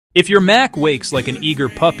If your Mac wakes like an eager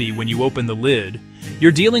puppy when you open the lid,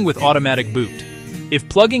 you're dealing with automatic boot. If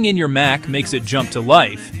plugging in your Mac makes it jump to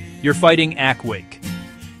life, you're fighting AC wake.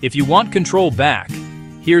 If you want control back,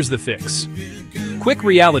 here's the fix. Quick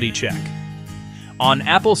reality check. On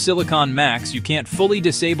Apple Silicon Macs, you can't fully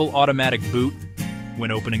disable automatic boot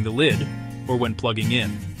when opening the lid or when plugging in.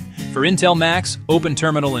 For Intel Macs, open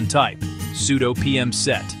terminal and type sudo pm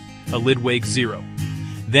set a lid wake 0.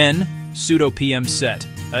 Then sudo pm set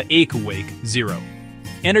a AC wake 0.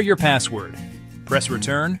 Enter your password. Press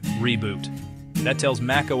return, reboot. That tells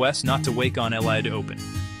macOS not to wake on LID open.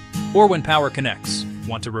 Or when power connects.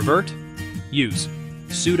 Want to revert? Use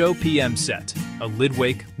sudo pm set a lid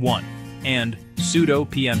wake 1 and sudo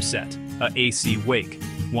pm set a AC wake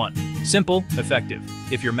 1. Simple, effective,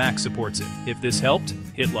 if your Mac supports it. If this helped,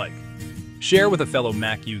 hit like. Share with a fellow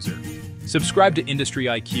Mac user. Subscribe to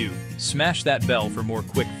IndustryIQ. Smash that bell for more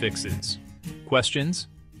quick fixes. Questions?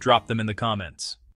 Drop them in the comments.